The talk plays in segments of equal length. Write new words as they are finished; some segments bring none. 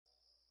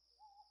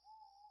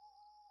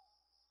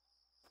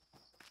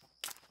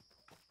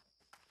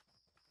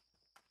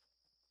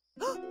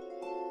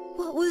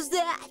What was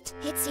that?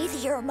 It's either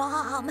your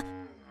mom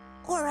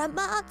or a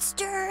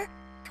monster.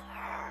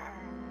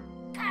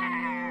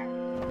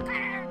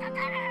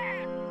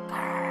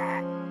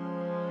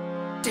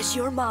 Does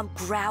your mom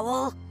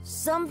growl?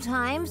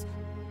 Sometimes,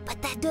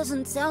 but that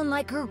doesn't sound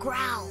like her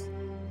growl.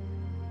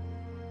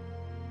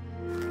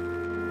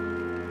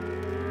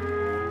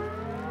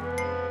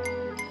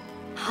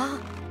 Huh?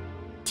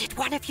 Did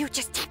one of you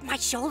just tap my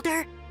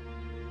shoulder?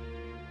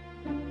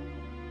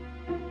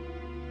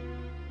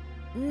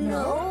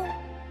 No.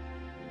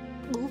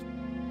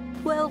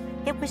 Well,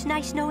 it was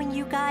nice knowing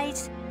you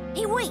guys.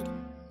 Hey, wait.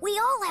 We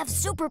all have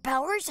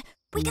superpowers.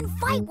 We can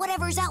fight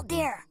whatever's out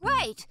there.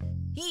 Right.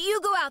 You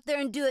go out there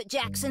and do it,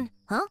 Jackson.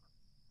 Huh?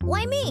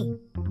 Why me?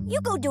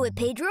 You go do it,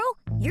 Pedro.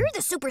 You're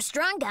the super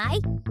strong guy.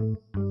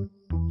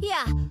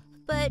 Yeah,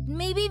 but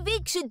maybe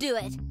Vic should do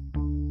it.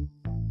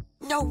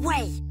 No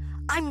way!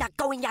 I'm not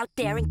going out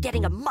there and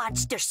getting a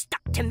monster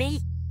stuck to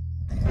me.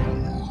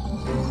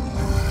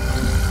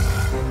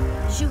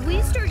 Should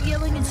we start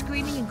yelling and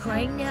screaming and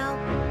crying now?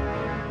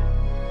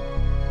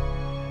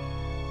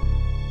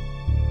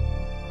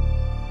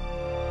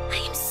 I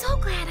am so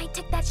glad I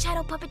took that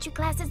shadow puppetry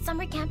class at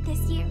summer camp this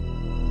year.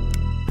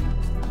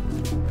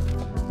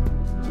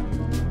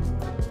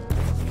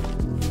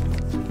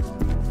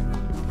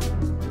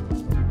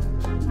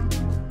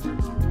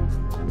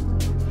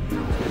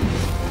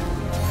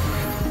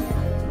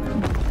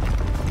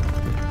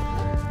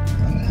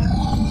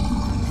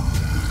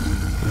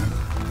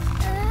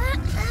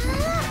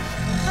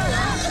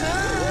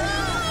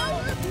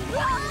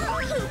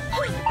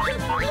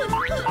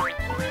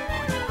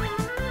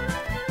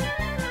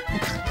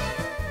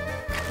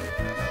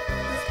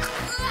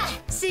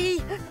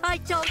 See? I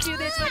told you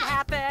this would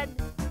happen.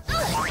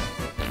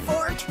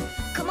 Fort!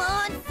 Come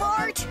on,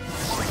 Fort!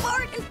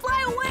 Fort and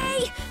fly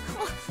away!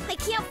 Oh, I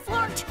can't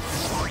fort!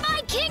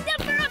 My kingdom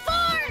for a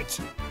fort!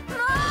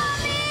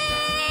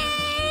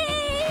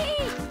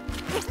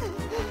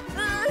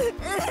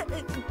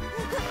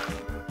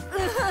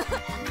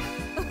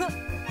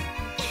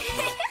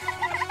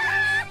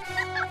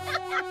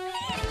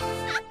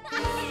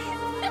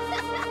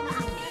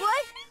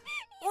 What?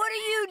 What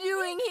are you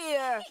doing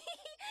here?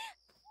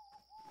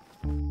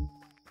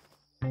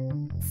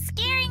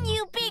 Scaring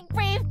you, big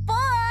brave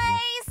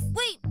boys!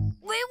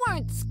 We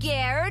weren't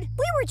scared.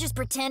 We were just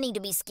pretending to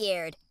be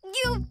scared.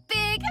 You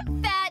big,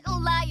 fat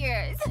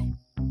liars!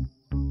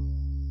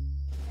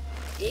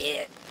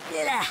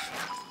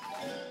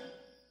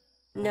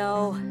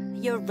 No,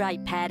 you're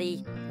right,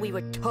 Patty. We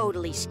were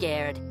totally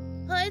scared.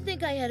 I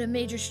think I had a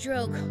major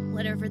stroke,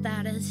 whatever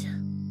that is.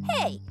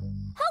 Hey,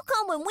 how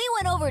come when we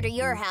went over to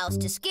your house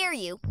to scare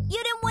you,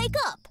 you didn't wake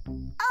up?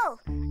 Oh,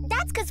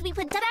 that's because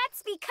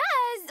That's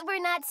because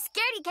we're not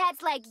scaredy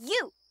cats like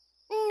you.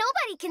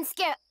 Nobody can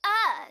scare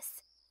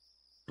us.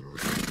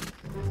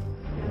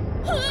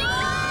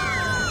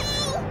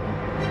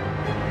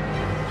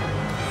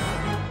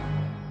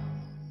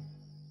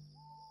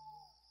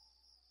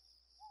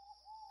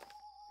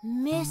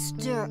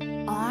 Mr.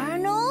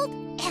 Arnold?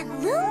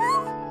 And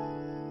Lulu?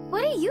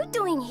 What are you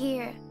doing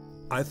here?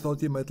 I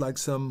thought you might like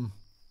some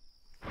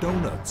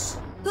donuts.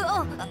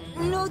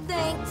 No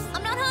thanks.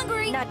 I'm not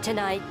hungry. Not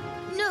tonight.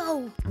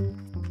 No.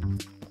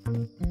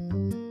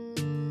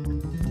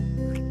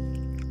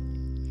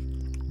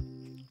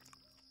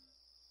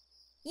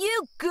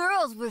 You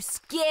girls were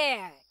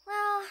scared.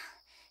 Well,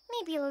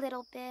 maybe a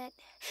little bit.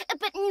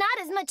 But not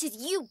as much as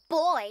you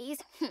boys.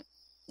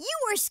 You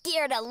were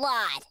scared a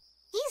lot.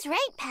 He's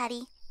right,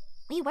 Patty.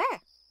 We were.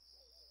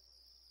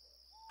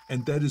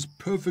 And that is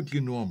perfectly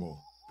normal.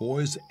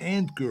 Boys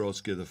and girls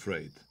get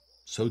afraid.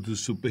 So do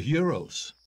superheroes.